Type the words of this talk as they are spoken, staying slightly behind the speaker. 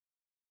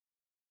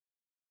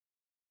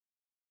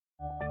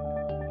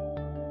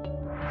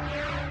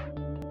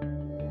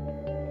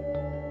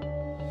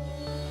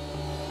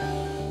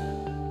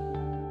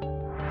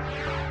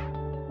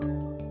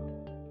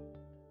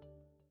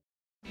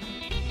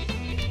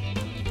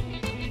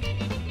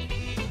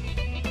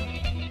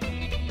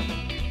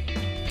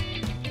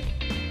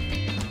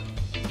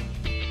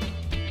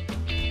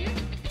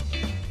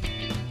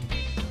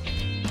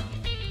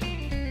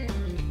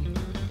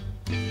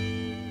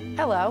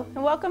Hello,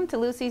 and welcome to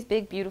Lucy's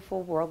Big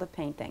Beautiful World of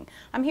Painting.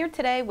 I'm here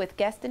today with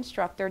guest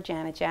instructor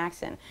Janet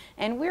Jackson,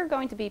 and we're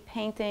going to be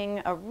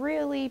painting a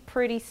really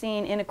pretty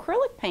scene in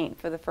acrylic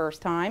paint for the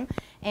first time,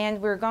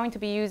 and we're going to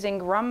be using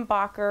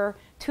Grumbacher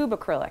tube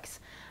acrylics.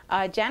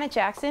 Janet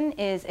Jackson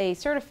is a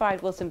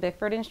certified Wilson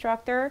Bickford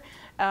instructor,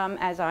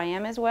 as I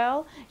am as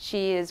well.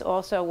 She is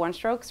also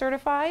one-stroke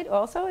certified,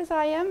 also as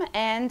I am,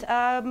 and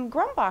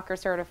Grumbacher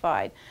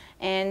certified.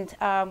 And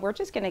we're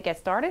just going to get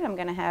started. I'm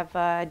going to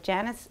have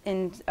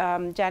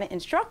Janet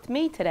instruct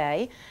me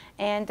today,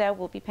 and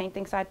we'll be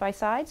painting side by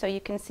side so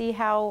you can see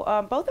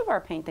how both of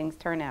our paintings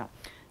turn out.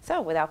 So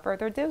without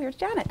further ado, here's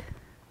Janet.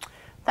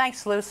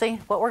 Thanks,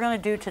 Lucy. What we're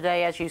going to do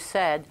today, as you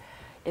said,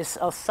 is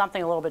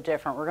something a little bit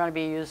different. We're going to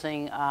be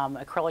using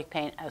acrylic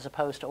paint as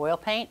opposed to oil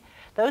paint.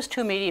 Those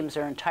two mediums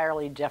are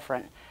entirely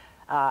different.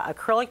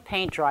 Acrylic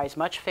paint dries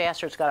much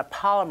faster. It's got a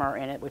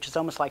polymer in it, which is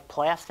almost like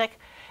plastic,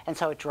 and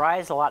so it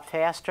dries a lot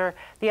faster.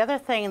 The other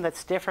thing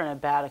that's different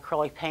about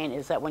acrylic paint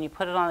is that when you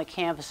put it on the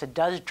canvas, it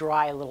does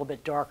dry a little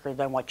bit darker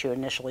than what you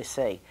initially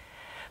see.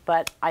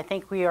 But I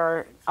think we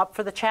are up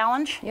for the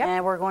challenge,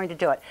 and we're going to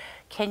do it.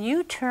 Can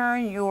you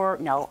turn your,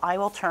 no, I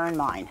will turn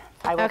mine.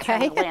 I will turn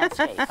the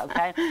landscape,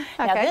 okay?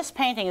 Now this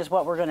painting is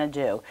what we're going to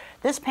do.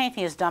 This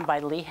painting is done by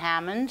Lee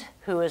Hammond,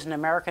 who is an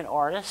American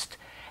artist,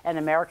 an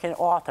American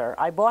author.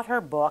 I bought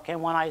her book,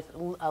 and when I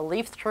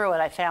leafed through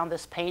it, I found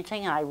this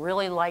painting, and I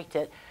really liked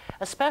it,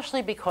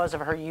 especially because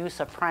of her use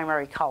of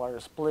primary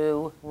colors,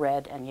 blue,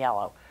 red, and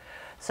yellow.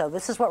 So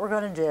this is what we're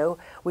going to do.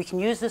 We can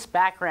use this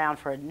background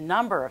for a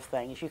number of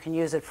things. You can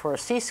use it for a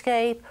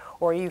seascape,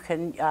 or you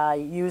can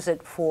use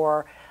it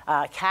for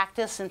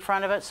cactus in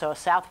front of it, so a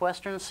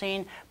southwestern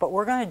scene, but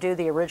we're going to do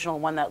the original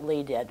one that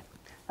Lee did.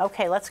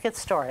 Okay, let's get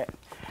started.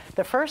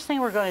 The first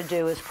thing we're going to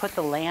do is put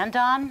the land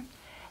on,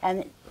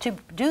 and to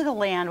do the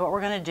land, what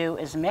we're going to do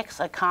is mix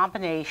a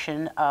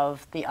combination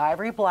of the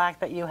ivory black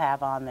that you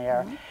have on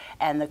there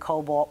and the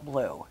cobalt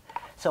blue.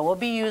 So we'll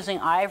be using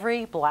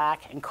ivory,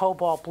 black, and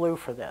cobalt blue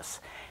for this.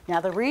 Now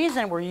the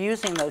reason we're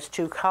using those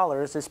two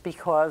colors is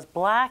because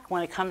black,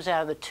 when it comes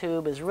out of the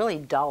tube, is really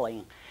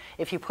dulling.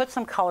 If you put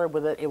some color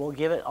with it, it will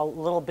give it a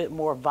little bit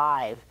more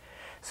vibe.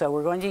 So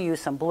we're going to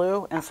use some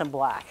blue and some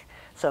black.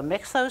 So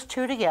mix those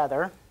two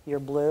together, your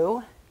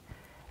blue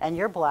and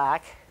your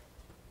black.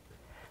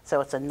 So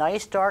it's a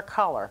nice dark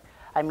color.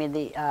 I mean,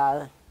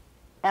 the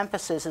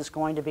emphasis is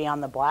going to be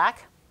on the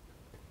black.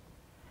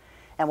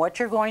 And what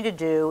you're going to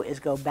do is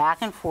go back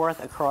and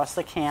forth across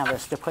the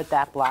canvas to put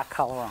that black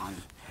color on.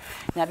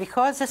 Now,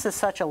 because this is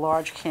such a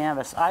large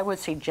canvas, I would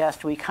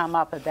suggest we come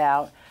up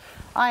about,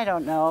 I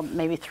don't know,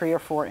 maybe 3 or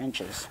 4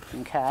 inches,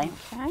 okay?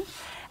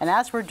 And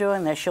as we're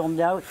doing this, you'll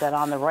note that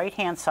on the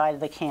right-hand side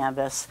of the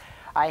canvas,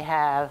 I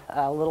have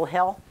a little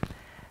hill.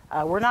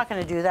 We're not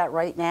going to do that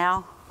right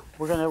now.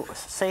 We're going to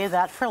save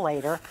that for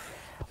later.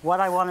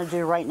 What I want to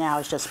do right now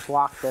is just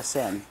block this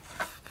in.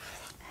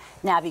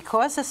 Now,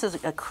 because this is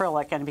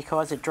acrylic and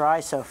because it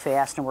dries so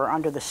fast and we're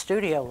under the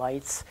studio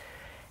lights,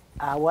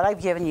 what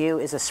I've given you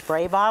is a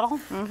spray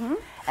bottle.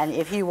 And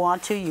if you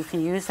want to, you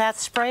can use that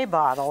spray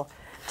bottle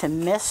to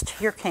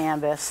mist your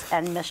canvas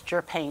and mist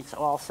your paints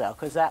also,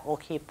 because that will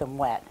keep them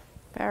wet.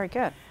 Very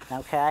good.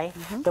 Okay?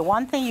 The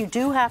one thing you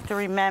do have to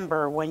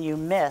remember when you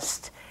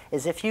mist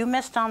is if you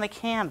mist on the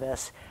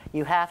canvas,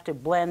 you have to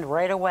blend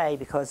right away,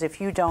 because if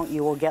you don't,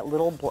 you will get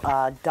little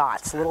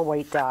dots, little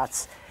white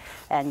dots,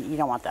 and you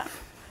don't want that.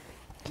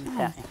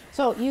 Okay.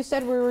 So you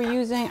said we were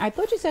using, I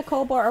thought you said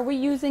cobalt. Are we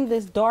using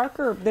this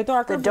darker, the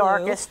darker blue?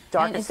 Darkest.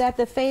 And is that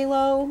the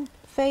phthalo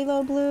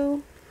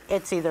blue?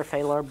 It's either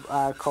phthalo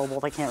or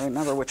cobalt. I can't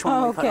remember which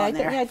one we put on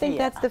there. Yeah, I think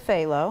that's the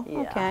phthalo.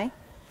 Okay.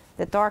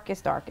 The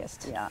darkest.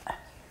 Yeah.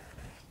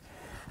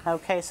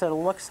 Okay, so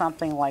it'll look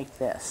something like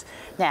this.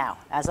 Now,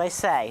 as I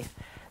say,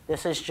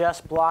 this is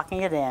just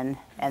blocking it in,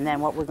 and then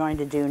what we're going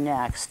to do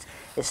next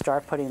is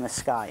start putting the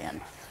sky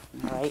in.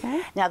 All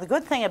right. Now the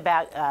good thing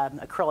about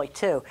acrylic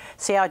too,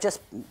 see how I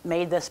just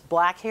made this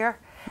black here?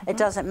 It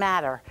doesn't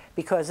matter,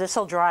 because this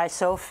will dry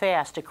so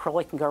fast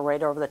acrylic can go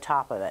right over the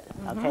top of it.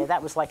 Okay,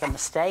 that was like a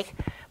mistake,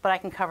 but I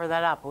can cover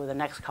that up with the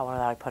next color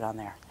that I put on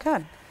there.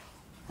 Good.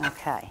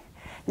 Okay.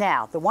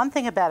 Now the one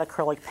thing about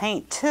acrylic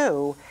paint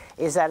too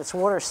is that it's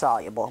water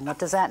soluble. And what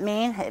does that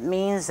mean? It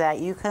means that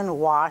you can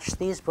wash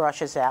these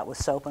brushes out with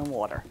soap and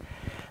water.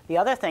 The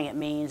other thing it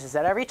means is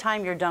that every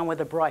time you're done with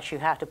a brush, you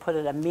have to put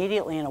it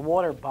immediately in a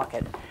water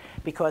bucket,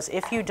 because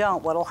if you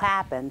don't, what will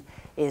happen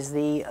is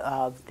the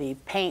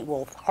paint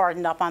will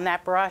harden up on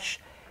that brush,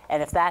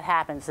 and if that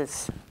happens,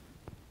 it's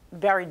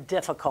very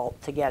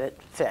difficult to get it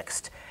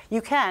fixed.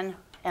 You can,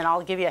 and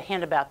I'll give you a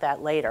hint about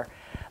that later,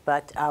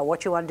 but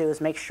what you want to do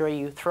is make sure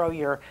you throw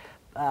your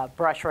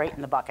brush right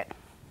in the bucket.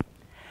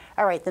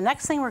 All right, the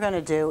next thing we're going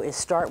to do is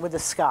start with the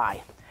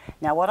sky.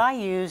 Now what I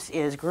use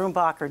is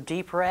Grumbacher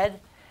Deep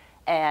Red,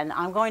 and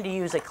I'm going to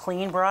use a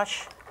clean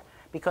brush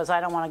because I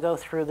don't want to go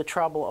through the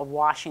trouble of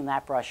washing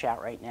that brush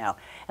out right now.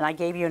 And I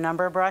gave you a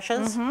number of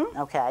brushes.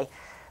 Okay,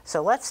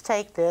 so let's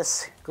take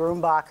this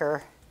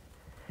Grumbacher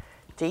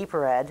Deep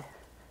Red,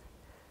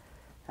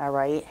 all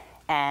right,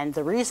 And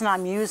the reason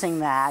I'm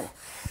using that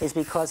is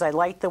because I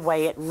like the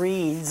way it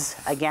reads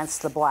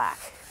against the black.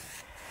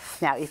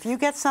 Now, if you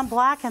get some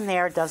black in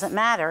there, it doesn't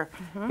matter,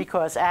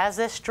 because as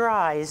this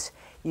dries,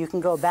 you can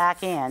go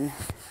back in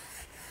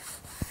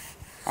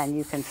and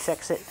you can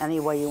fix it any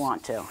way you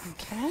want to.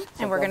 Okay.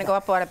 And we're going to go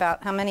up, what,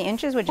 about how many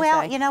inches would you say?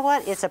 Well, you know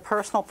what? It's a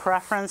personal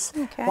preference.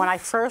 Okay. When I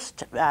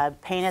first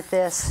painted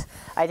this,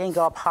 I didn't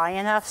go up high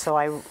enough, so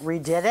I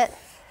redid it.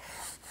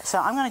 So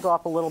I'm going to go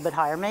up a little bit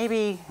higher,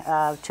 maybe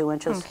 2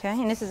 inches.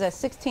 Okay, and this is a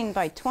 16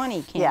 by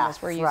 20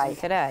 canvas we're using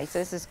today, so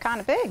this is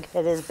kind of big.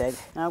 It is big.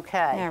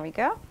 Okay. There we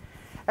go.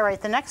 All right,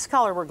 the next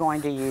color we're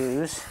going to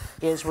use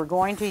is we're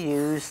going to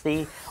use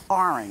the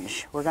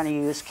orange. We're going to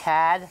use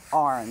Cad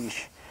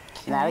Orange.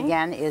 And that,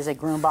 again, is a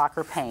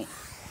Grumbacher paint.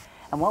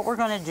 And what we're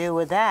going to do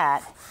with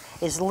that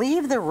is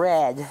leave the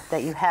red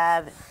that you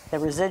have, the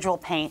residual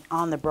paint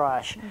on the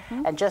brush,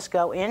 and just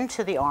go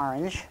into the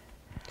orange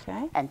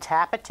and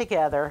tap it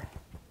together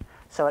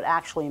so it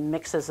actually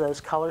mixes those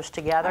colors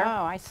together.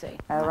 Oh, I see.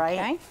 All right?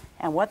 Okay.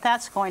 And what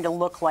that's going to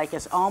look like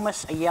is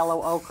almost a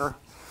yellow ochre.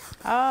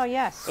 Oh,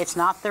 yes. It's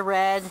not the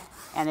red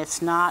and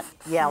it's not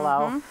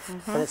yellow,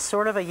 but it's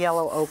sort of a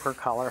yellow ochre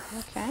color.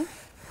 Okay.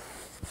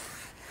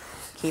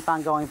 Keep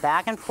on going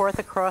back and forth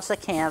across the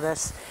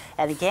canvas.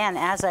 And again,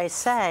 as I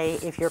say,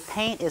 if your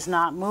paint is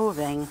not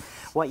moving,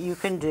 what you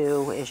can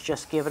do is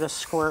just give it a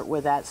squirt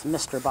with that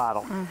mister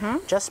bottle.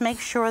 Just make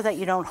sure that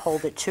you don't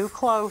hold it too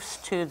close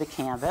to the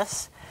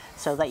canvas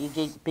so that you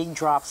get big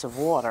drops of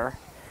water.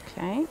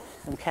 Okay.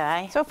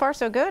 Okay? So far,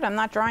 so good. I'm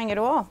not drying at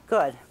all.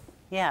 Good.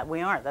 Yeah, we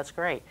aren't. That's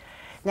great.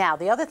 Now,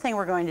 the other thing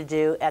we're going to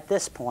do at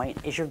this point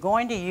is you're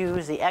going to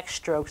use the X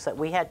strokes that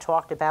we had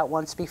talked about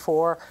once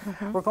before.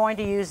 We're going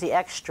to use the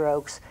X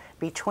strokes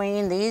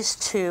between these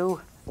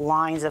two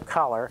lines of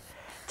color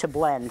to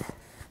blend.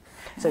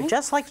 So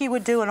just like you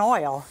would do in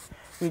oil,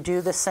 you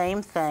do the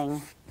same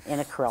thing in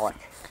acrylic.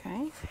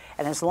 Okay.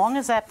 And as long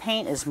as that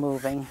paint is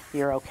moving,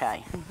 you're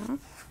okay.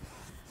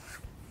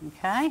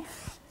 Okay?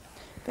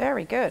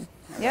 Very good.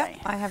 Yep,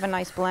 right. I have a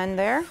nice blend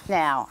there.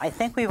 Now, I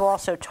think we've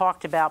also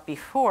talked about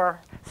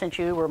before, since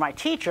you were my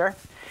teacher,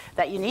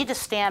 that you need to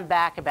stand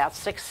back about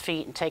 6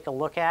 feet and take a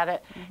look at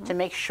it to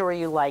make sure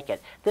you like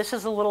it. This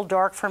is a little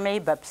dark for me,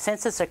 but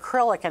since it's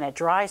acrylic and it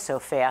dries so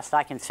fast,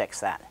 I can fix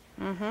that.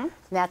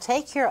 Now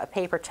take your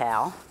paper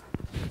towel,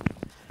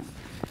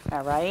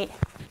 all right,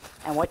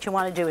 and what you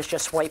want to do is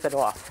just wipe it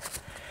off,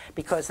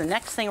 because the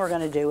next thing we're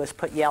going to do is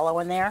put yellow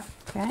in there.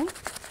 Okay.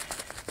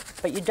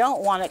 But you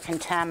don't want to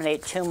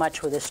contaminate too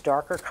much with this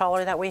darker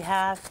color that we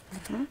have.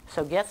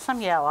 So get some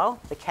yellow,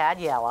 the Cad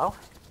yellow,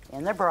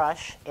 in the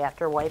brush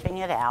after wiping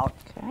it out.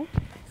 Okay.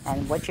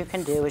 And what you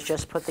can do is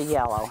just put the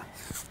yellow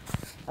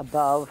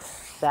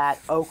above that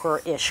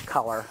ochre-ish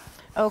color.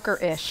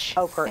 Ochre-ish.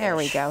 Ochre-ish. There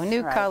we go.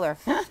 New Right. color.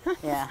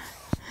 Yeah.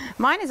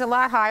 Mine is a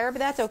lot higher, but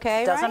that's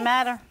okay, Doesn't right?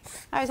 matter.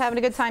 I was having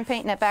a good time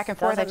painting it back and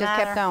forth. I Doesn't just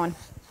kept matter. going.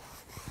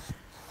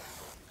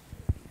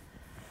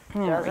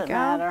 There we Doesn't go.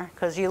 matter.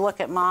 Because you look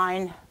at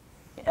mine,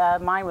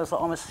 mine was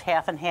almost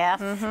half and half.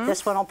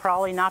 This one will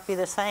probably not be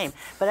the same.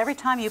 But every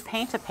time you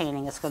paint a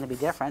painting, it's going to be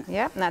different.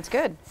 Yep, and that's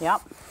good.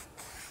 Yep.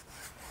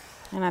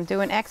 And I'm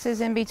doing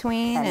X's in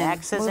between And and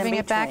X's in moving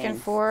it back between.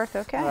 and forth.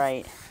 Okay.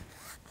 Right.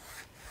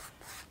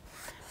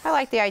 I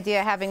like the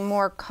idea of having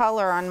more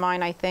color on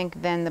mine, I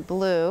think, than the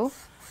blue.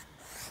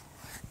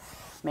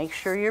 Make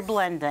sure you're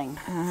blending.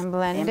 I'm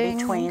blending. In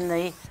between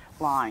the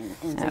line,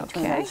 in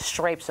between Okay. those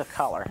stripes of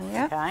color.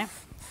 Yep. Okay.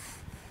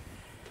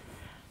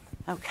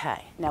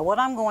 Okay. Now what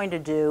I'm going to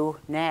do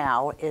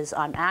now is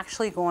I'm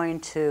actually going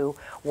to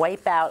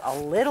wipe out a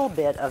little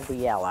bit of the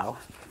yellow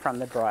from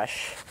the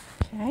brush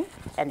Okay.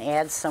 and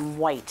add some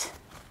white,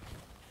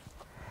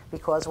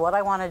 because what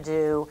I want to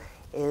do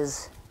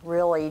is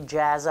really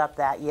jazz up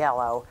that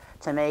yellow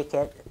to make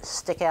it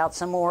stick out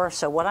some more.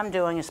 So what I'm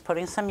doing is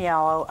putting some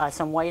yellow,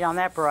 some white on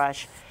that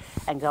brush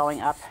and going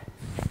up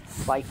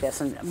like this,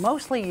 and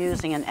mostly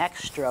using an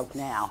X stroke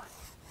now.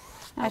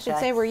 I should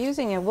Okay. say we're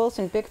using a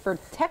Wilson Bickford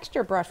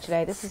texture brush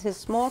today. This is his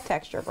small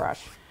texture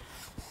brush.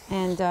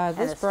 And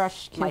this it's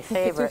brush my can do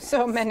favorite.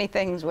 so many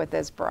things with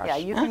this brush. Yeah,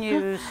 you can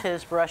use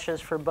his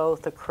brushes for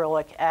both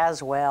acrylic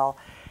as well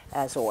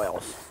as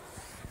oils.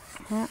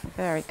 Yeah,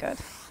 very good.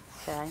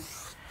 Okay.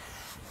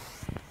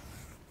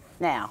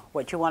 Now,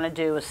 what you want to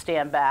do is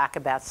stand back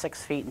about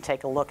 6 feet and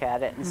take a look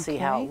at it and see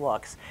how Okay. it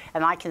looks.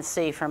 And I can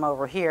see from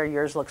over here,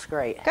 yours looks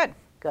great. Good.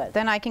 Good.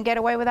 Then I can get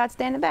away without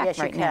standing back Yes,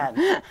 right you now.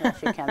 can.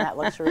 Yes, you can. That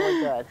looks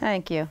really good.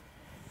 Thank you.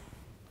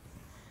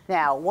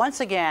 Now, once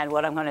again,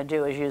 what I'm going to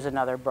do is use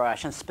another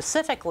brush. And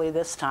specifically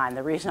this time,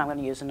 the reason I'm going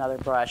to use another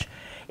brush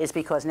is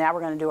because now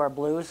we're going to do our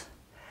blues.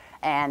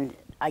 And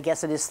I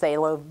guess it is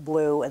phthalo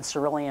blue and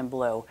cerulean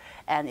blue.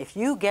 And if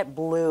you get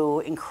blue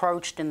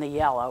encroached in the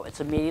yellow, it's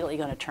immediately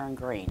going to turn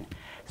green.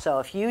 So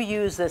if you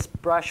use this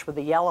brush with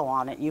the yellow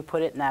on it, and you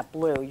put it in that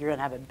blue, you're going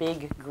to have a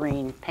big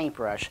green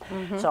paintbrush.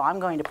 So I'm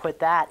going to put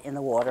that in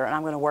the water, and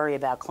I'm going to worry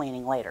about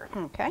cleaning later.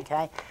 Okay.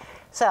 Okay.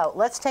 So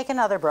let's take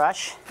another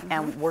brush,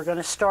 and we're going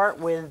to start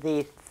with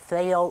the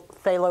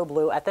phthalo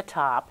blue at the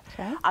top.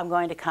 Okay. I'm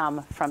going to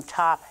come from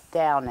top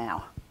down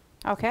now.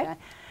 Okay.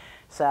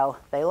 So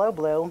phthalo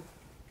blue,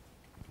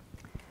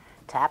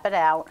 tap it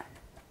out.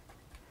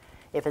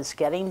 If it's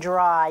getting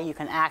dry, you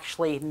can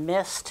actually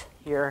mist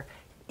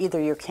either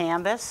your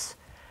canvas,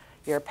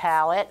 your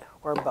palette,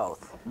 or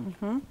both.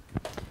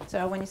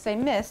 So when you say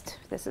mist,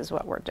 this is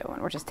what we're doing.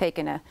 We're just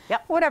taking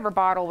Yep. whatever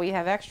bottle we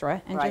have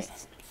extra and Right.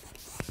 just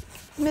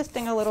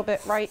misting a little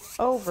bit right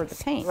over the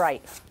paint.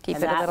 Right. Keep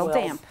And it a that little will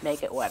damp.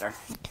 make it wetter.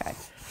 Okay.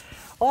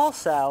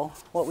 Also,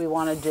 what we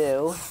want to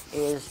do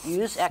is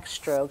use X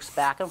strokes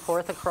back and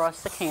forth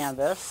across the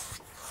canvas,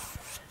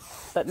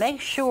 but make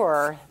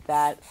sure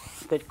that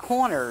the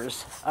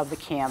corners of the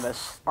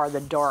canvas are the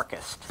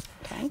darkest.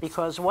 Okay.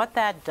 Because what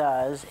that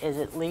does is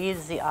it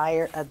leads the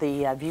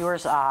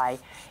viewer's eye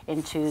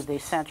into the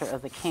center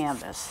of the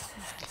canvas.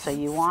 So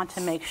you want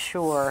to make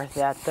sure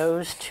that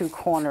those two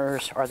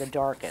corners are the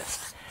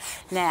darkest.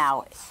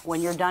 Now,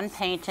 when you're done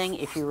painting,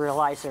 if you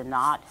realize they're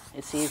not,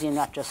 it's easy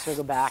enough just to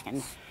go back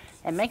and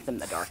make them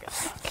the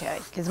darkest. Okay,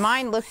 because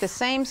mine look the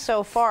same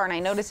so far, and I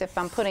notice if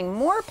I'm putting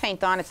more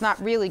paint on, it's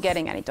not really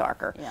getting any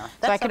darker. Yeah, So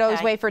I that's could always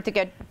okay. wait for it to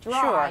get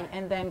dry Sure.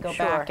 and then go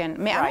Sure. back and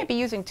I Right. might be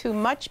using too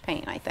much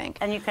paint, I think.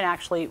 And you can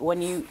actually,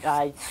 when you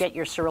get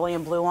your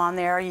cerulean blue on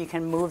there, you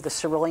can move the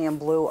cerulean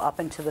blue up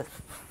into the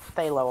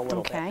phthalo a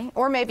little bit. Okay,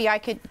 or maybe I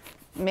could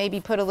maybe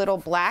put a little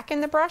black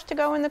in the brush to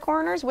go in the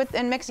corners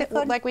and mix it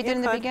like we did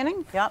in the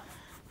beginning. Yep.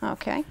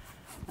 Okay.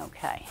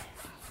 Okay.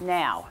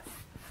 Now,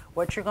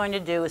 what you're going to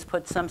do is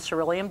put some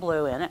cerulean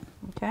blue in it.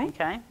 Okay.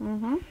 Okay.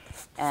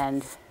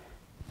 And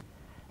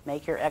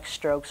make your X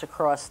strokes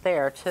across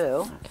there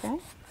too. Okay.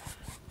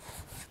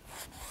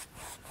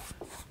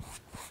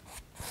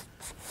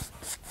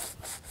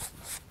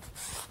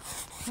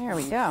 There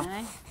we go.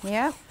 Okay.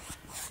 Yep.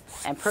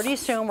 And pretty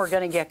soon we're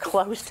going to get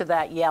close to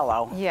that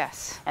yellow.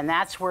 Yes. And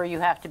that's where you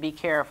have to be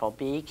careful.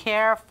 Be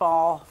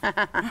careful.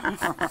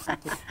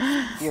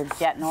 You're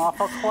getting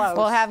awful close.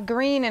 We'll have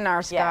green in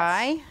our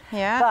sky.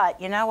 Yeah.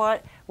 But you know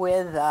what?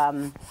 With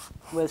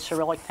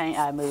cerulic paint,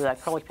 with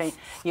acrylic paint,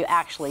 you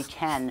actually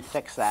can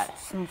fix that.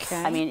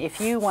 Okay. I mean, if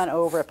you went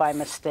over it by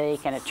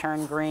mistake and it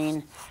turned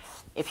green,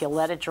 if you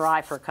let it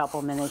dry for a couple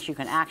minutes, you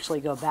can actually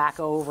go back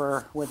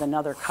over with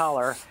another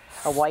color,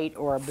 a white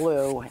or a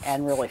blue,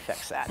 and really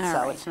fix that. All So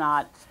right. it's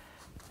not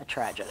a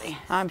tragedy.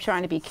 I'm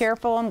trying to be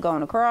careful. I'm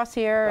going across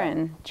here Right.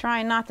 and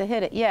trying not to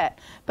hit it yet.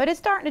 But it's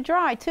starting to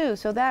dry too,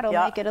 so that'll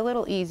Yep. make it a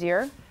little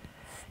easier.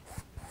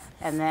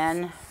 And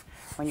then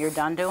when you're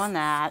done doing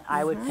that,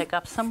 I would pick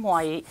up some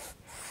white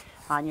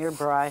on your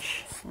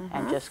brush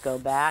and just go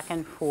back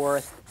and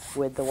forth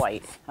with the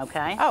white,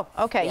 okay? Oh,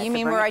 okay. Yeah, you to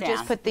mean bring where I it just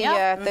down. put the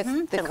Yep, the to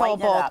lighten it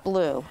cobalt up.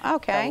 blue?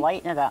 Okay. So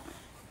lighten it up.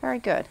 Very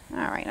good. All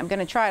right. I'm going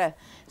to try to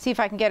see if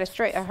I can get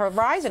a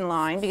horizon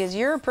line, because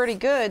you're pretty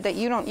good that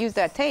you don't use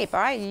that tape.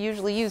 I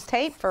usually use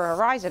tape for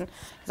horizon,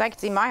 because I can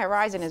see my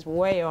horizon is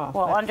way off.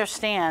 Well, but-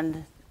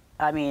 understand,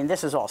 I mean,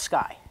 this is all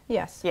sky.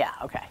 yes. Yeah,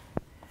 okay.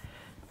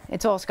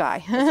 It's all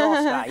sky. It's all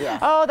sky, yeah.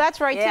 Oh, that's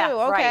right Yeah, too.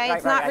 right, Okay. right,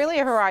 It's not right. really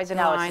a horizon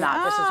No, line. it's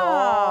not. This is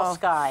all Oh.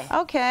 sky.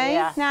 Okay.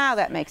 Yeah. Now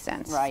that makes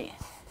sense. Right.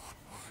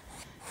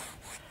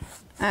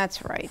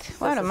 That's right.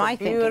 This What is am a I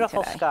thinking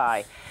beautiful today?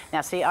 sky.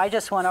 Now, see, I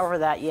just went over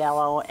that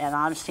yellow, and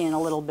I'm seeing a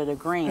little bit of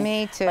green.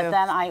 Me too. But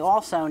then I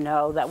also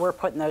know that we're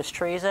putting those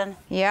trees in.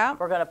 Yeah.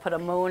 We're going to put a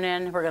moon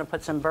in. We're going to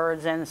put some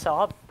birds in. So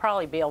I'll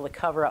probably be able to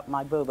cover up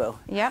my boo-boo.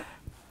 Yep.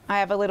 I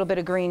have a little bit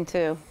of green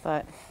too,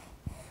 but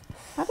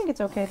I think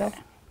it's okay though.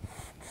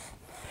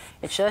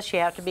 It's just you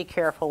have to be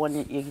careful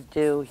when you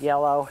do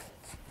yellow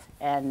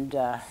and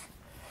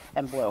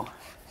blue.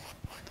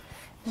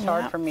 It's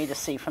hard Yep. for me to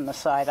see from the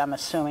side. I'm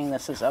assuming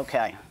this is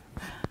okay.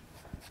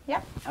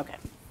 Yep. Okay.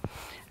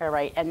 All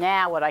right, and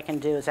now what I can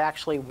do is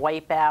actually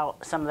wipe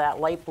out some of that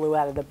light blue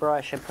out of the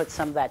brush and put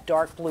some of that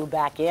dark blue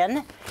back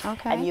in.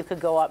 Okay. And you could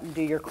go up and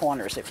do your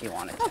corners if you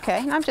wanted to. Okay.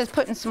 I'm just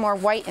putting some more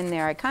white in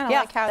there. I kind of Yeah,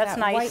 like how that's that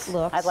nice. white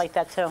looks. I'd like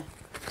that too.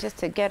 just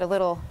to get a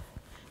little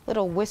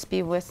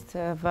wispy wisp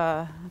of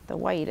the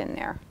white in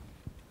there.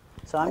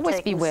 So I'm wispy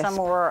taking wisp. some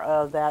more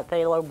of that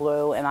phthalo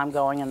blue and I'm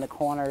going in the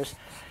corners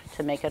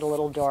to make it a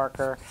little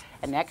darker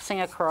and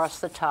Xing across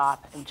the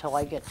top until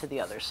I get to the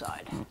other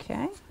side.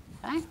 Okay.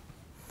 Okay?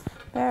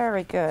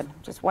 Very good.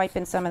 Just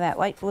wiping some of that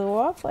light blue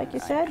off, like you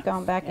said,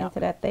 going back Yep. into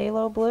that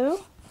phthalo blue.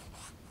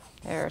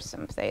 There's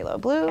some phthalo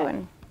blue, Okay.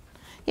 and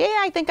yeah,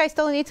 I think I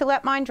still need to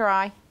let mine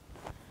dry.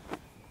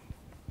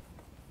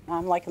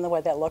 I'm liking the way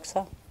that looks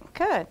though.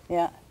 Good.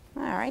 Yeah.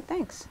 All right,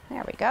 thanks.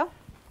 There we go.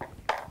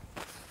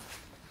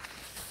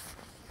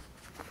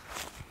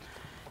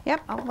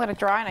 Yep, I'll let it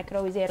dry, and I could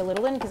always add a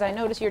little in because I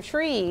notice your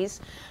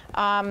trees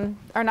are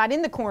not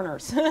in the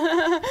corners. So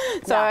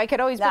No, I could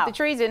always put no. the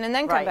trees in and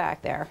then come Right.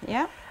 back there.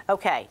 Yeah.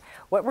 Okay,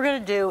 what we're going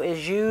to do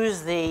is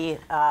use the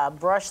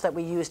brush that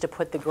we use to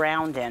put the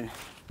ground in.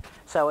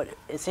 So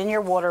it's in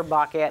your water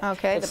bucket.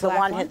 Okay, It's the the black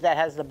one one? that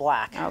has the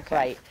black. Okay.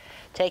 Right.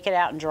 Take it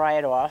out and dry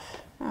it off.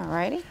 All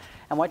righty.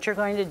 And what you're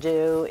going to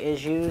do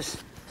is use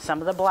some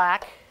of the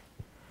black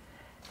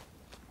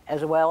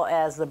as well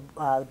as the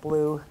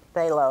blue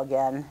phthalo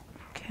again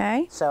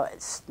Okay. So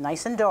it's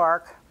nice and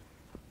dark.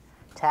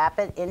 Tap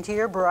it into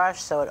your brush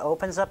so it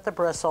opens up the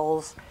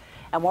bristles.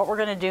 And what we're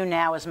going to do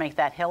now is make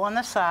that hill on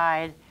the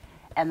side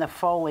and the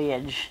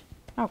foliage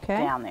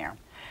down there.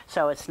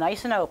 So it's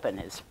nice and open.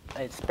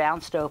 It's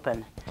bounced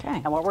open.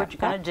 Okay. And what we're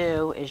going to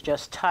do is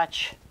just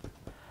touch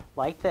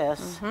like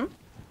this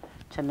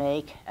to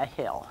make a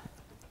hill.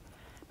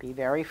 Be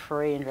very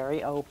free and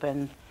very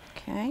open.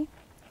 Okay.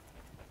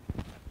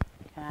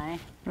 Okay.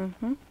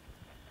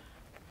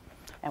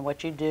 And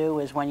what you do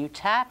is when you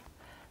tap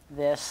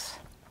this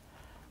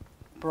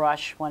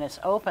brush, when it's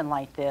open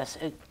like this,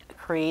 it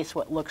creates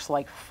what looks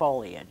like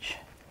foliage.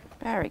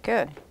 Very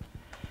good.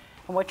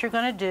 And what you're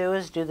going to do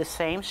is do the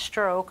same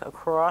stroke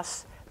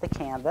across the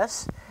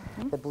canvas,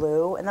 the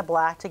blue and the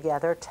black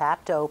together,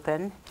 tapped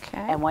open. Okay.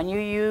 And when you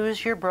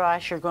use your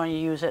brush, you're going to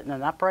use it in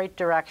an upright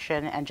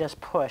direction and just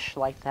push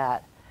like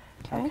that.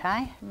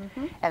 Okay?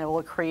 And it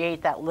will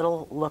create that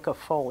little look of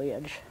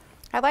foliage.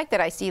 I like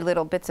that I see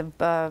little bits of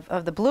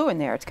the blue in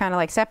there. It's kind of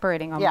like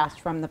separating almost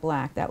from the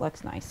black. That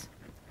looks nice.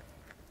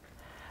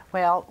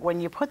 Well, when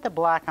you put the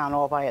black on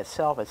all by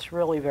itself, it's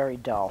really very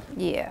dull.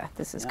 Yeah,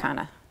 this is kind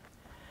of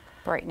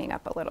brightening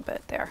up a little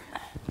bit there.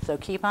 So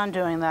keep on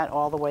doing that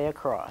all the way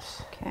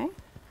across. Okay.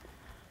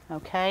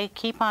 Okay,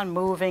 keep on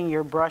moving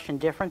your brush in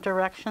different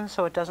directions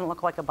so it doesn't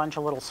look like a bunch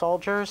of little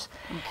soldiers.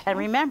 And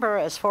remember,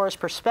 as far as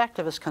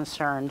perspective is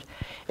concerned,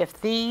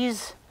 if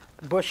these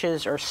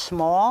bushes are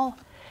small,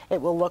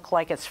 it will look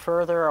like it's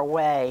further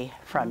away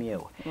from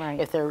you. Right.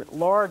 If they're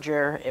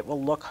larger, it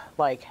will look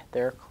like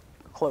they're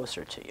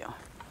closer to you.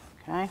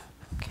 Okay?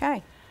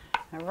 Okay.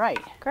 All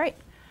right. Great.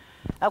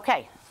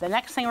 Okay, the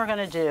next thing we're going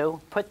to do,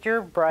 put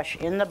your brush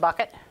in the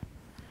bucket.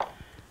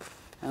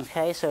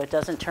 Okay, so it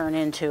doesn't turn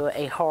into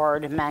a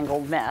hard,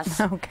 mangled mess.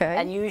 Okay.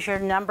 And use your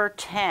number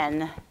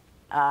 10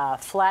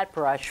 flat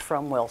brush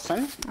from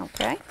Wilson.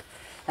 Okay.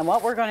 And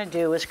what we're going to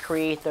do is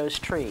create those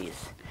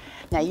trees.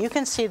 Now you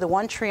can see the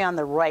one tree on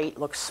the right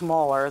looks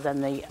smaller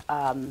than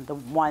the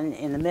one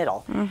in the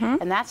middle.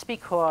 And that's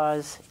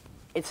because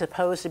it's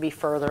supposed to be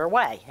further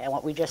away. And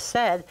what we just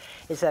said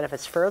is that if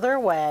it's further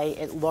away,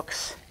 it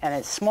looks, and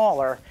it's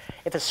smaller.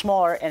 If it's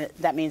smaller,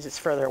 that means it's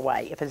further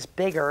away. If it's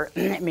bigger,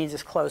 it means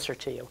it's closer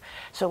to you.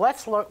 So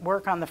let's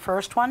work on the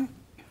first one.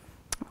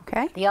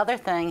 Okay. The other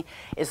thing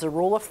is the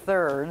rule of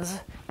thirds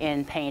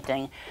in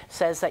painting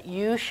says that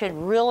you should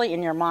really,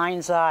 in your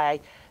mind's eye,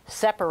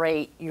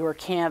 separate your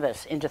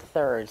canvas into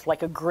thirds,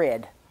 like a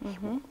grid.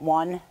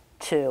 1,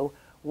 2,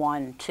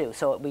 1, 2.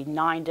 So it would be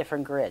 9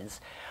 different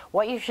grids.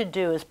 What you should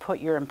do is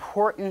put your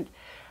important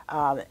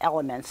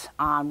elements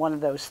on one of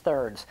those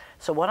thirds.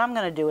 So what I'm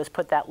going to do is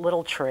put that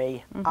little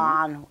tree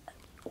on,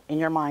 in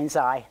your mind's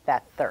eye,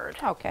 that third.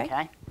 Okay.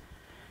 Okay.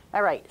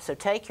 All right. So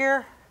take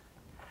your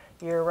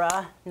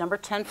number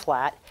 10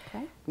 flat,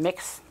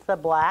 mix the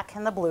black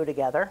and the blue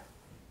together.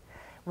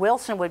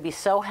 Wilson would be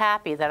so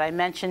happy that I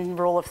mentioned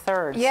rule of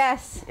thirds.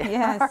 Yes,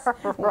 yes.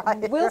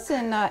 Right.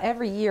 Wilson,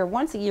 every year,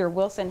 once a year,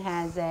 Wilson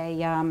has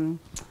a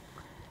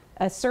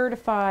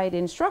certified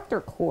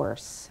instructor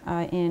course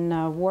in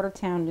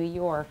Watertown, New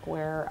York,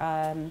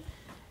 where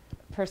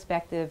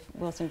prospective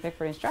Wilson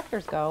Bickford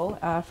instructors go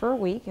for a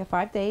week,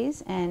 5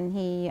 days, and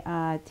he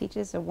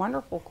teaches a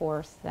wonderful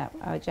course that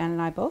Jen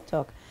and I both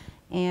took.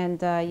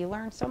 And you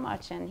learn so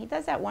much, and he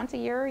does that once a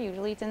year.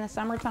 Usually it's in the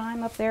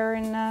summertime up there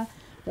in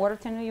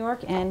Watertown, New York,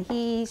 and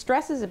he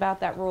stresses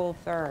about that rule of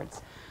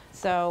thirds.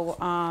 So,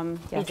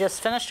 yes. He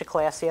just finished a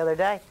class the other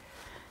day.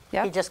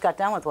 Yep. He just got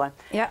done with one.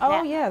 Yeah.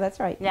 Oh, yeah, that's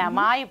right. Now,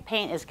 my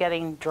paint is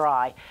getting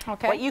dry.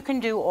 Okay. What you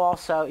can do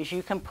also is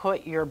you can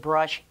put your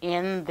brush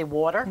in the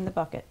water. In the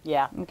bucket.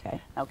 Yeah.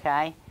 Okay.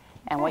 Okay.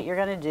 And what you're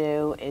going to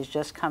do is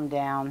just come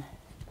down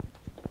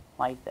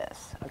like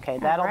this. Okay,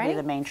 that'll be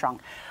the main trunk.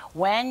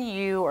 When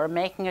you are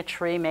making a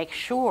tree, make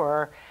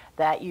sure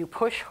that you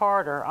push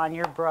harder on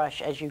your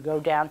brush as you go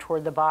down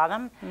toward the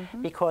bottom,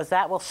 because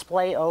that will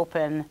splay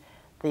open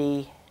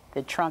the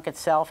trunk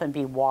itself and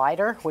be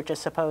wider, which it's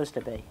supposed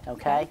to be,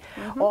 okay?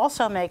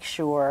 Also make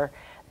sure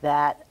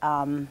that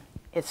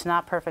it's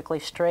not perfectly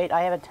straight.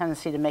 I have a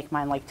tendency to make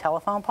mine like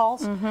telephone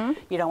poles.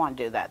 You don't want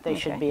to do that. They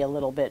should be a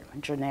little bit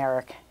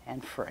generic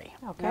and free.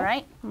 Okay. All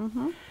right?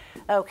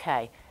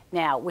 Okay.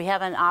 Now, we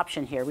have an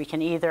option here. We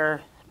can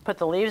either put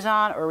the leaves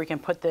on, or we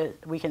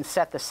can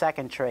set the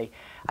second tree.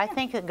 I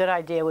think a good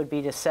idea would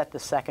be to set the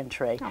second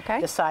tree. Okay.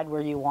 Decide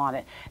where you want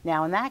it.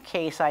 Now, in that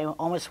case, I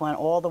almost went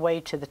all the way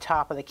to the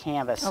top of the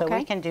canvas, so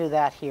we can do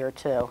that here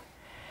too.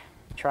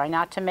 Try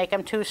not to make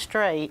them too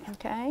straight.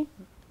 Okay.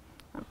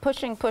 I'm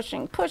pushing,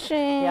 pushing,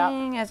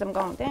 pushing as I'm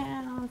going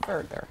down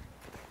further.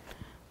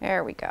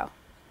 There we go.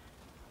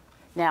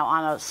 Now,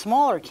 on a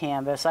smaller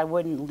canvas, I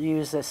wouldn't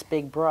use this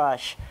big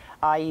brush.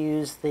 I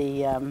use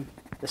the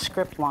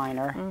script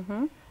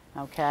liner.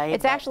 Okay.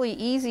 It's actually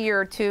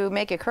easier to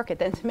make it crooked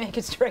than to make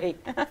it straight.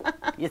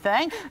 You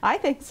think? I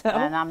think so.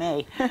 Not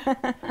me.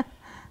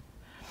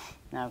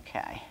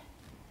 Okay.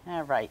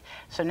 All right.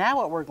 So now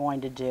what we're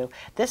going to do,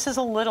 this is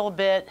a little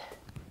bit,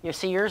 you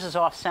see yours is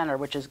off center,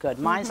 which is good.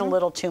 Mine's a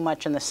little too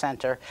much in the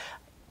center.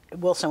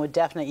 Wilson would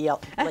definitely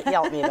yell at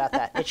me about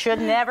that. It should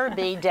never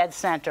be dead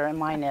center, and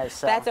mine is.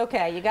 So. That's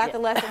okay. You got the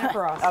lesson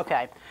across.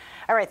 Okay.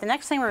 All right, the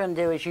next thing we're going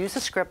to do is use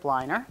the script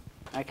liner,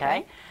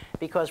 okay?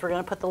 Because we're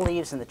going to put the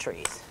leaves in the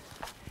trees.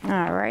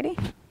 All righty.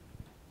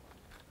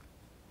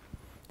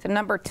 It's a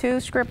number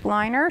 2 script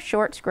liner,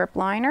 short script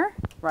liner.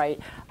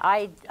 Right.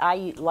 I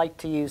like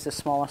to use the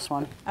smallest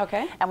one.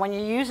 Okay. And when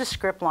you use a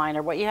script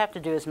liner, what you have to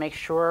do is make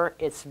sure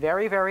it's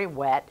very, very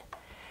wet,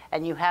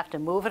 and you have to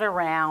move it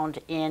around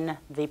in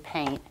the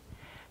paint.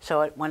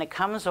 So when it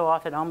comes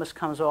off, it almost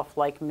comes off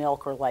like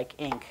milk or like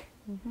ink.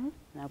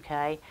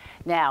 Okay.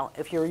 Now,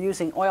 if you're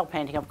using oil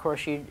painting, of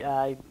course, you'd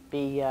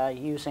be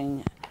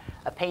using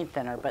a paint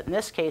thinner. But in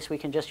this case, we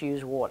can just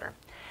use water.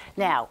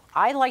 Now,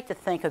 I like to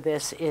think of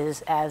this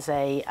as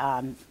a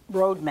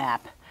road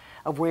map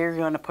of where you're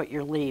going to put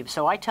your leaves.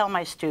 So I tell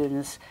my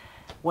students,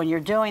 when you're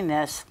doing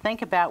this,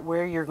 think about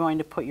where you're going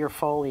to put your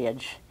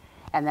foliage.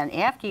 And then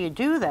after you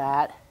do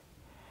that,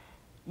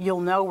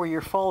 you'll know where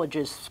your foliage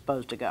is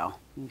supposed to go.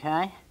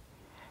 Okay?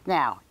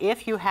 Now,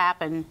 if you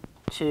happen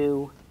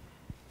to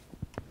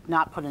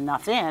not put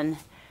enough in,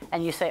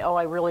 and you say, oh,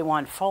 I really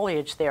want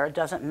foliage there, it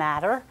doesn't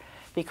matter,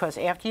 because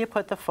after you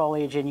put the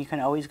foliage in, you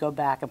can always go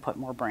back and put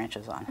more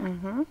branches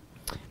on.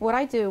 What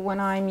I do when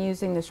I'm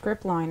using the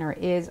script liner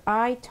is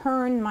I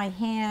turn my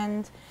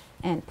hand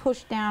and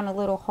push down a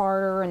little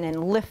harder and then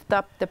lift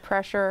up the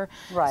pressure.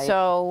 Right.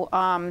 So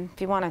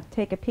if you want to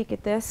take a peek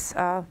at this,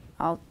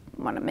 I'll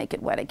want to make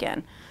it wet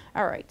again.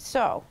 All right,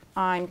 so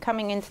I'm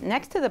coming in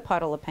next to the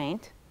puddle of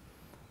paint,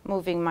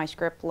 moving my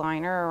script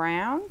liner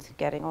around,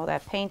 getting all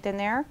that paint in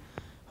there,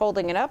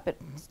 holding it up. It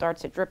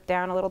starts to drip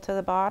down a little to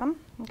the bottom.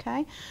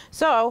 Okay,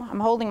 so I'm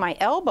holding my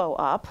elbow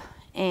up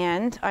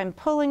and I'm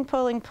pulling,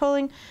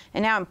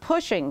 and now I'm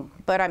pushing,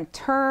 but I'm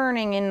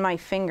turning in my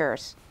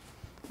fingers,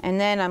 and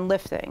then I'm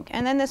lifting.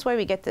 And then this way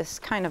we get this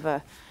kind of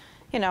a,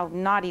 you know,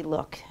 knotty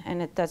look,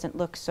 and it doesn't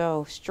look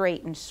so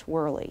straight and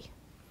swirly.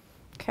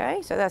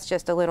 Okay, so that's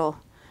just a little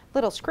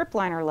script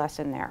liner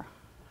lesson there.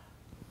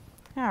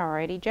 All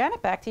righty,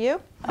 Janet, back to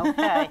you.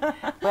 Okay.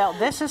 Well,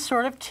 this is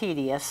sort of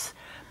tedious,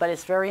 but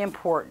it's very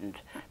important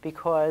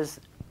because,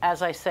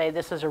 as I say,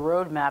 this is a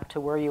roadmap to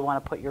where you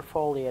want to put your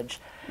foliage.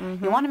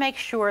 You want to make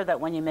sure that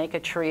when you make a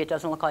tree, it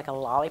doesn't look like a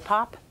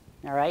lollipop,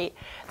 all right?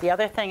 The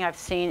other thing I've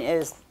seen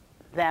is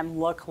them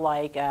look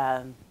like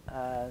a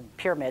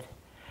pyramid.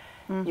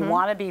 You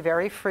want to be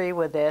very free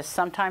with this.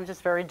 Sometimes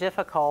it's very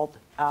difficult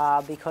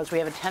because we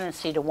have a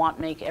tendency to want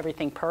to make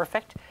everything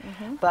perfect,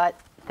 but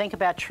think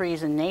about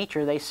trees in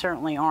nature. They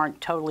certainly aren't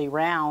totally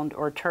round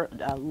or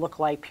look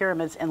like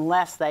pyramids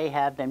unless they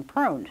have been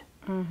pruned.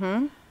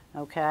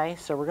 Okay,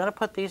 so we're going to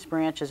put these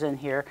branches in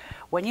here.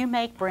 When you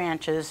make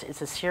branches,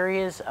 it's a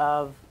series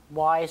of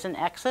Y's and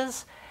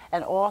X's,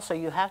 and also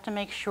you have to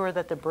make sure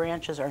that the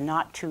branches are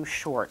not too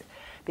short,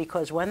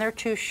 because when they're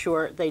too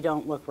short, they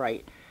don't look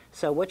right.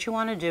 So what you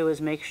want to do is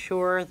make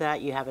sure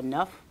that you have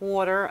enough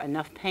water,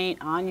 enough paint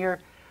on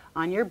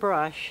your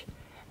brush,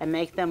 and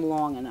make them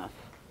long enough.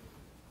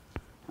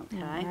 Okay.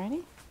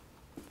 Alrighty.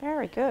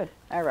 Very good.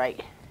 All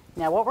right.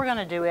 Now what we're going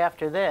to do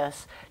after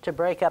this, to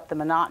break up the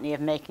monotony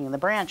of making the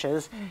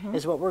branches,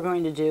 is what we're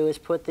going to do is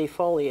put the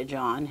foliage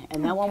on,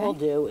 and then what we'll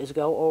do is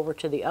go over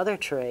to the other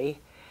tree,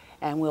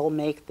 and we'll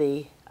make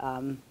the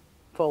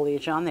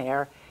foliage on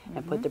there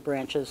and put the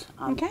branches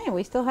on. Okay,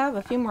 we still have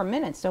a few more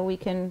minutes, so we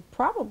can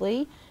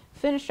probably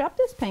finish up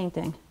this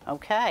painting.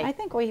 Okay. I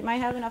think we might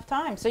have enough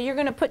time. So you're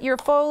going to put your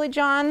foliage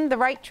on the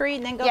right tree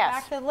and then go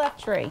back to the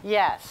left tree.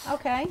 Yes.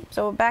 Okay.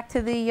 So back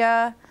to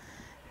the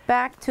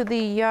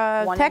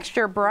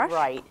texture brush.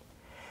 Right.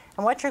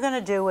 And what you're going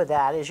to do with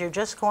that is you're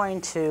just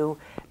going to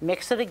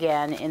mix it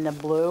again in the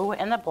blue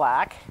and the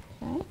black.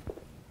 Okay.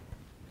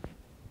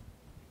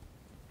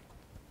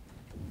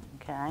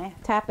 Okay.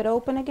 Tap it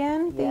open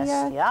again.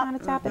 Yes. Kind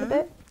of tap it a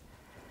bit.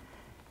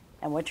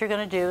 And what you're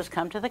going to do is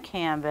come to the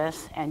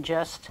canvas and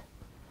just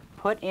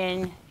put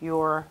in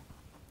your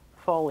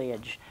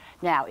foliage.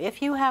 Now,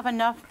 if you have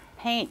enough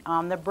paint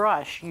on the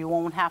brush, you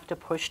won't have to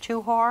push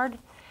too hard.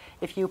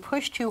 If you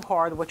push too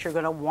hard, what you're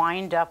going to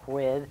wind up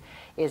with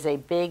is a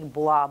big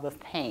blob of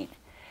paint.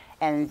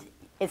 And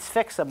it's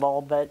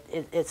fixable, but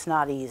it's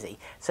not easy.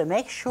 So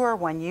make sure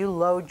when you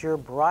load your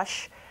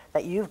brush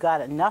that you've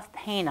got enough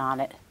paint on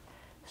it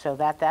so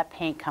that that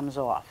paint comes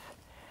off.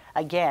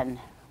 Again,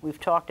 we've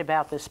talked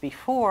about this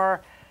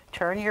before.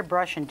 Turn your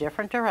brush in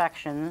different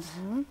directions,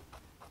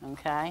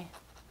 okay?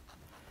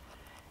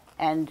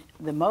 And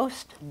the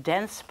most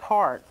dense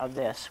part of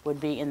this would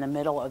be in the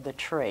middle of the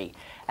tree.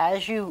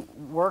 As you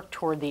work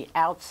toward the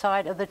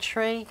outside of the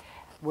tree,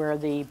 where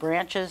the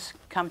branches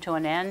come to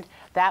an end,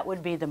 that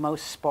would be the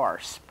most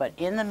sparse. But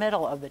in the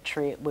middle of the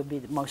tree, it would be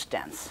the most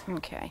dense.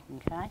 Okay.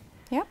 Okay?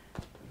 Yep.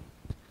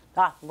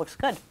 Ah, looks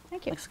good.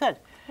 Thank you. Looks good.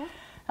 Yeah.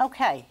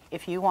 Okay,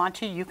 if you want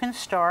to, you can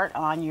start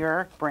on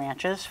your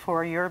branches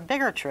for your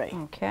bigger tree.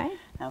 Okay.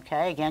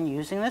 Okay, again,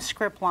 using the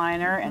script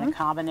liner and a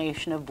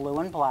combination of blue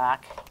and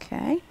black.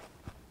 Okay.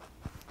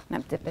 And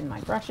I'm dipping my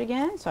brush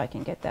again so I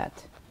can get that,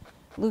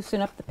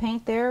 loosen up the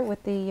paint there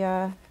with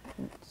the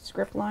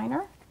script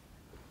liner.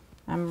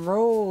 I'm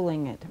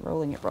rolling it,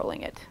 rolling it,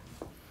 rolling it.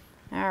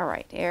 All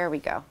right, there we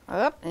go.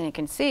 Up, and you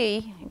can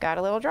see it got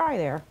a little dry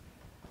there.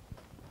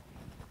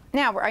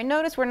 Now, I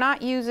notice we're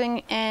not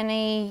using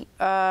any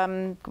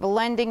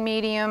blending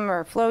medium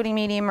or floating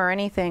medium or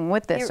anything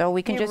with this, so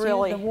we can just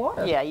use the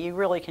water. Yeah, you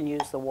really can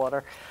use the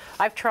water.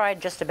 I've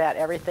tried just about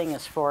everything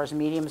as far as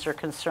mediums are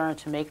concerned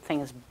to make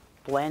things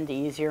blend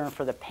easier and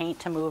for the paint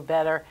to move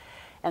better.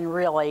 And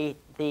really,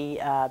 the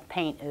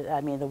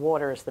the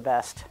water is the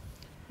best.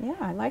 Yeah,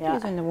 I like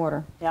using the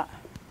water. Yeah.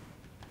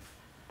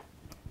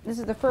 This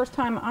is the first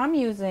time I'm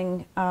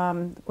using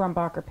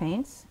Grumbacher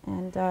paints,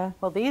 and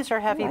well, these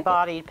are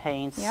heavy-bodied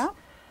paints. Yeah.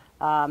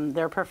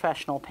 They're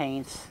professional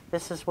paints.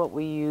 This is what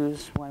we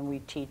use when we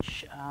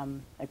teach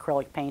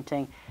acrylic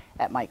painting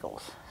at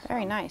Michael's.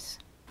 Very nice.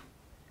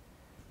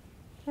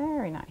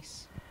 Very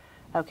nice.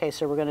 Okay,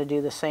 so we're going to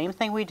do the same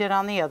thing we did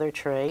on the other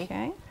tree.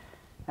 Okay.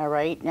 All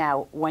right.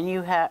 Now, when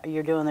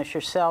you're doing this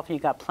yourself and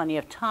you've got plenty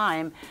of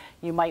time,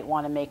 you might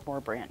want to make more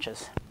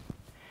branches.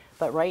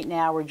 But right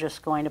now, we're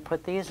just going to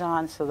put these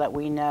on so that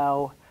we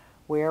know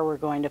where we're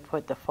going to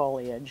put the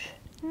foliage.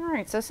 All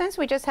right, so since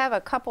we just have a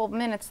couple of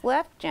minutes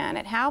left,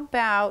 Janet, how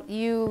about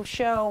you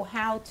show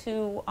how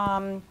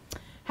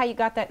you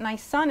got that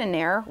nice sun in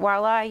there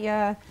while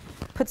I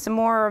put some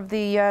more of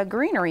the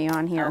greenery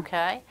on here.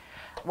 Okay.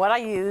 What I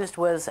used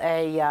was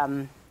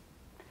a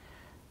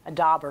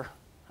dauber.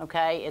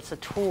 Okay, it's a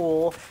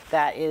tool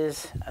that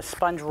is a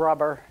sponge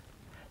rubber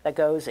that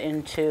goes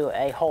into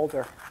a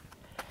holder.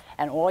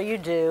 And all you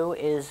do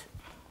is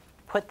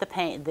put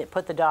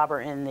the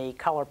dauber in the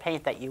color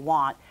paint that you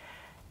want,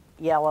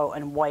 yellow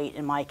and white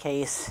in my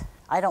case.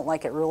 I don't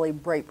like it really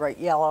bright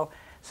yellow,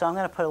 so I'm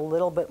going to put a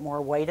little bit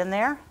more white in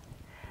there.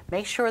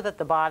 Make sure that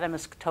the bottom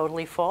is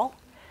totally full.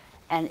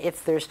 And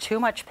if there's too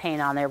much paint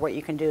on there, what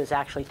you can do is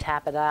actually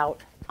tap it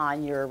out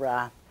on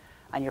your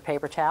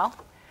paper towel,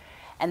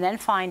 and then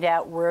find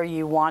out where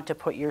you want to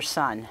put your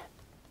sun.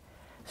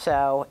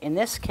 So in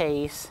this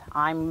case,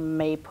 I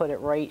may put it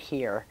right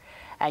here.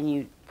 And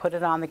you put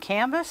it on the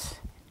canvas,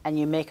 and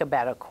you make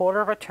about a quarter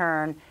of a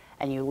turn,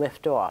 and you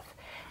lift off.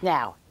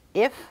 Now,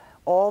 if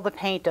all the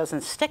paint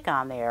doesn't stick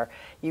on there,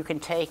 you can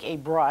take a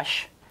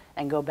brush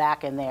and go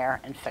back in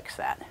there and fix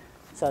that.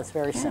 So it's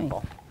very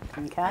simple.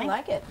 Okay? I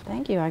like it.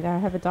 Thank you. I gotta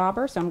have a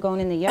dauber, so I'm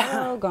going in the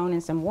yellow, going in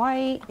some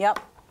white. Yep.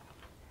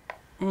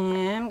 And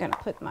I'm gonna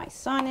put my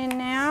sun in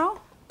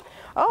now.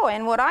 Oh,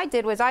 and what I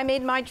did was I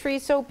made my tree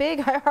so big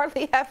I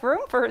hardly have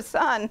room for a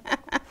sun.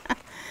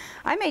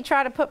 I may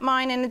try to put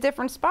mine in a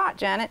different spot,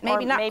 Janet.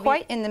 Maybe not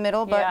quite in the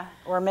middle, but... Yeah,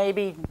 or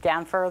maybe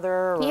down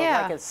further, or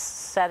like it's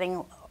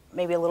setting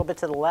maybe a little bit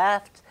to the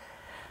left.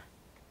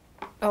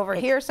 Over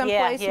here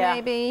someplace,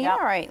 maybe. Yep.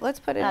 All right, let's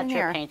put it in here.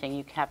 Not your painting.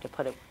 You have to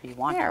put it where you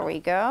want to. There we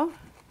go.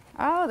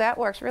 Oh, that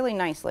works really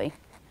nicely.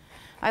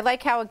 I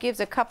like how it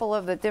gives a couple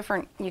of the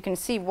different... You can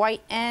see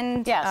white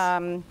and...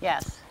 Yes,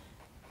 yes.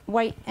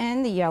 White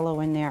and the yellow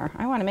in there.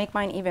 I want to make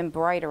mine even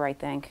brighter, I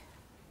think.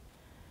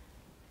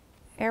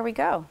 There we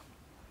go.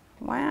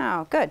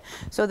 Wow, good.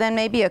 So then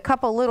maybe a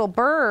couple little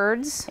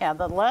birds. Yeah,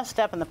 the last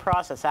step in the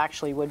process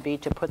actually would be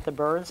to put the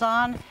birds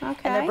on.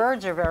 Okay. And the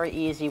birds are very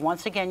easy.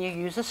 Once again, you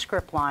use a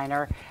script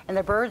liner, and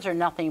the birds are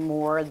nothing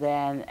more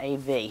than a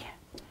V.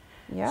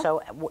 Yeah.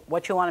 So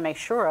what you want to make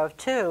sure of,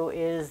 too,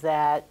 is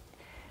that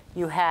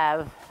you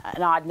have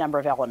an odd number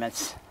of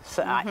elements.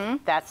 So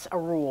that's a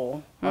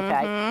rule,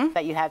 okay,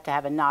 that you have to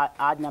have an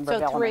odd number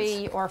of elements. So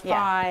 3 or 5.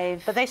 Yeah.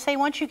 But they say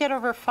once you get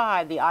over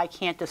 5, the eye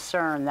can't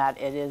discern that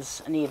it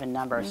is an even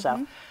number.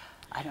 So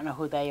I don't know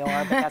who they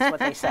are, but that's what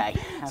they say.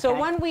 Okay? So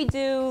when we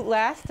do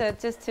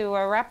just to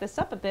wrap this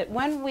up a bit,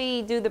 when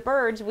we do the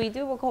birds, we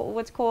do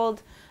what's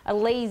called a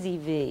lazy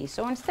V.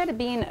 So instead of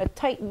being a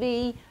tight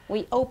V,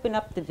 we open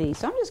up the V.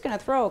 So I'm just going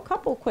to throw a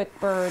couple quick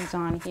birds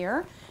on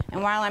here.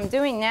 And while I'm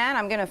doing that,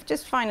 I'm going to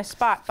just find a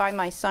spot by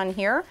my sun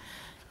here.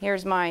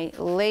 Here's my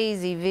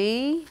lazy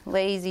V,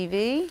 lazy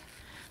V.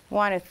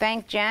 Want to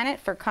thank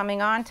Janet for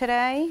coming on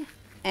today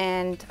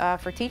and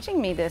for teaching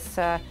me this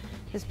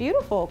this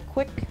beautiful,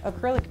 quick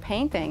acrylic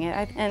painting.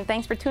 And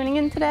thanks for tuning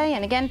in today.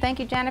 And again, thank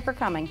you, Janet, for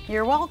coming.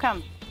 You're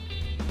welcome.